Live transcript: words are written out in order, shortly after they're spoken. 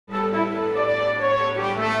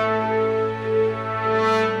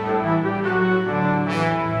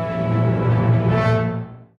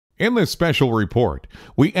In this special report,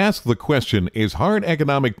 we ask the question, is hard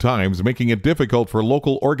economic times making it difficult for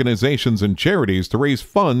local organizations and charities to raise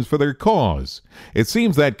funds for their cause? It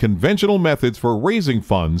seems that conventional methods for raising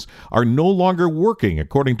funds are no longer working,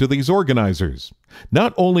 according to these organizers.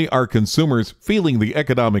 Not only are consumers feeling the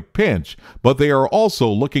economic pinch, but they are also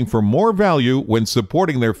looking for more value when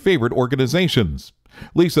supporting their favorite organizations.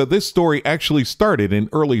 Lisa, this story actually started in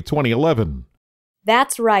early 2011.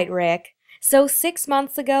 That's right, Rick. So 6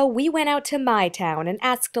 months ago, we went out to my town and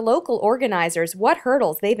asked local organizers what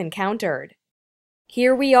hurdles they've encountered.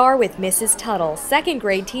 Here we are with Mrs. Tuttle, second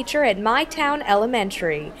grade teacher at my town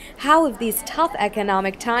elementary. How have these tough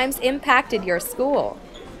economic times impacted your school?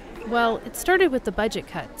 Well, it started with the budget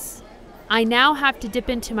cuts. I now have to dip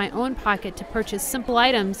into my own pocket to purchase simple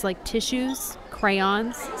items like tissues,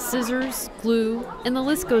 crayons, scissors, glue, and the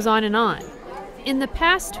list goes on and on. In the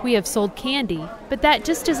past, we have sold candy, but that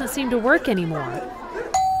just doesn't seem to work anymore.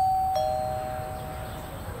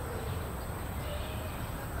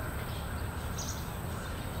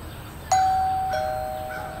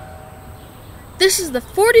 This is the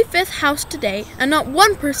 45th house today, and not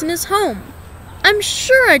one person is home. I'm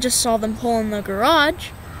sure I just saw them pull in the garage.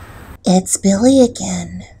 It's Billy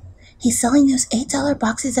again. He's selling those $8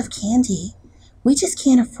 boxes of candy. We just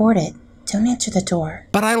can't afford it. Don't answer the door.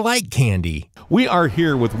 But I like candy. We are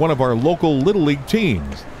here with one of our local Little League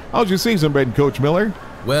teams. How's your season been, Coach Miller?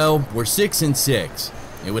 Well, we're 6-6.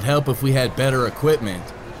 It would help if we had better equipment.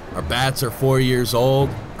 Our bats are 4 years old.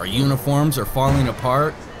 Our uniforms are falling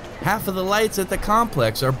apart. Half of the lights at the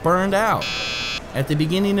complex are burned out. At the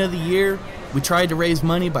beginning of the year, we tried to raise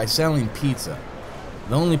money by selling pizza.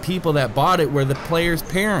 The only people that bought it were the players'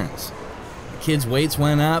 parents. The kids' weights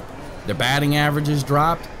went up, their batting averages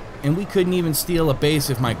dropped, and we couldn't even steal a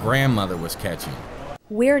base if my grandmother was catching.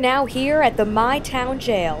 We're now here at the My Town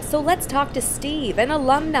Jail, so let's talk to Steve, an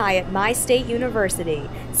alumni at My State University.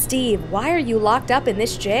 Steve, why are you locked up in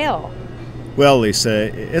this jail? Well,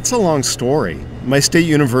 Lisa, it's a long story. My state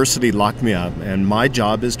university locked me up, and my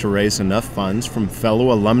job is to raise enough funds from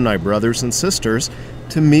fellow alumni brothers and sisters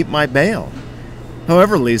to meet my bail.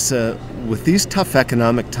 However, Lisa, with these tough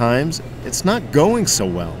economic times, it's not going so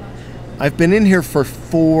well. I've been in here for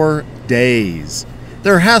 4 days.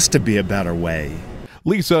 There has to be a better way.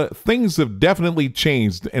 Lisa, things have definitely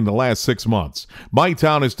changed in the last 6 months. My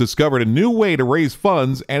town has discovered a new way to raise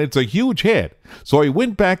funds, and it's a huge hit. So I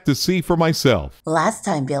went back to see for myself. Last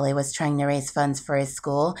time Billy was trying to raise funds for his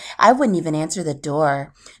school, I wouldn't even answer the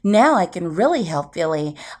door. Now I can really help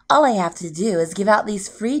Billy. All I have to do is give out these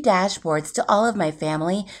free dashboards to all of my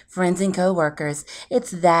family, friends, and coworkers.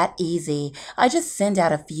 It's that easy. I just send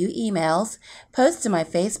out a few emails, post to my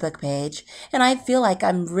Facebook page, and I feel like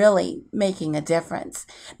I'm really making a difference.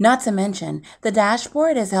 Not to mention, the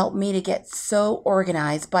dashboard has helped me to get so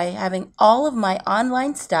organized by having all of my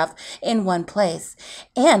online stuff in one place.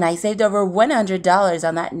 And I saved over $100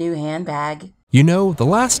 on that new handbag. You know, the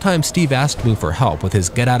last time Steve asked me for help with his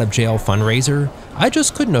Get Out of Jail fundraiser, I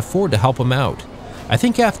just couldn't afford to help him out. I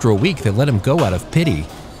think after a week they let him go out of pity.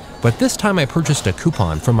 But this time I purchased a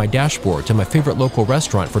coupon from my dashboard to my favorite local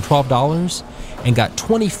restaurant for $12 and got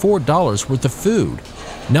 $24 worth of food.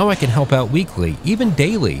 Now I can help out weekly, even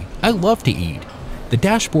daily. I love to eat. The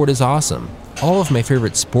dashboard is awesome. All of my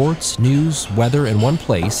favorite sports, news, weather in one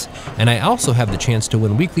place, and I also have the chance to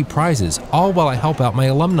win weekly prizes, all while I help out my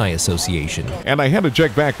alumni association. And I had to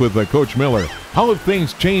check back with Coach Miller. How have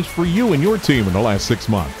things changed for you and your team in the last 6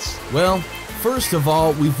 months? Well, first of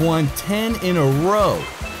all, we've won 10 in a row.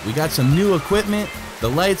 We got some new equipment, the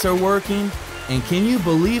lights are working, and can you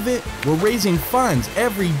believe it? We're raising funds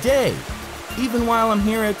every day, even while I'm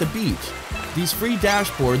here at the beach. These free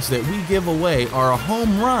dashboards that we give away are a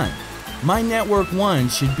home run.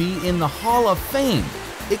 MyNetworkOne should be in the Hall of Fame.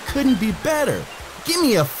 It couldn't be better. Give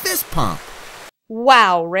me a fist pump.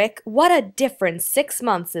 Wow, Rick, what a difference 6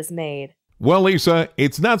 months has made. Well, Lisa,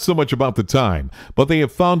 it's not so much about the time, but they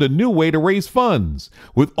have found a new way to raise funds.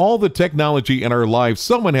 With all the technology in our lives,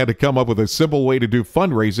 someone had to come up with a simple way to do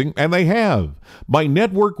fundraising, and they have.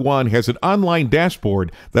 MyNetworkOne has an online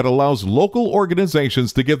dashboard that allows local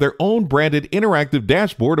organizations to give their own branded interactive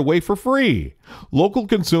dashboard away for free. Local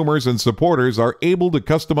consumers and supporters are able to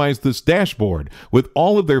customize this dashboard with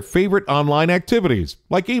all of their favorite online activities,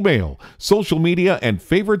 like email, social media, and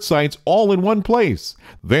favorite sites all in one place.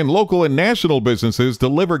 Then local and national businesses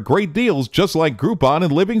deliver great deals just like Groupon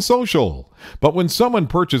and Living Social. But when someone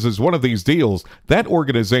purchases one of these deals, that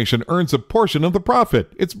organization earns a portion of the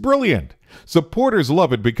profit. It's brilliant. Supporters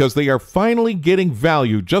love it because they are finally getting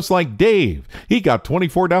value, just like Dave. He got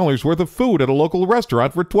 $24 worth of food at a local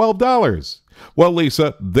restaurant for $12. Well,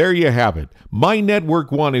 Lisa, there you have it.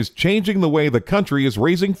 MyNetworkOne is changing the way the country is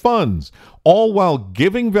raising funds, all while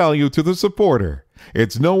giving value to the supporter.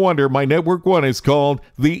 It's no wonder MyNetworkOne is called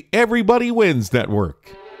the Everybody Wins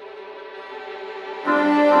Network.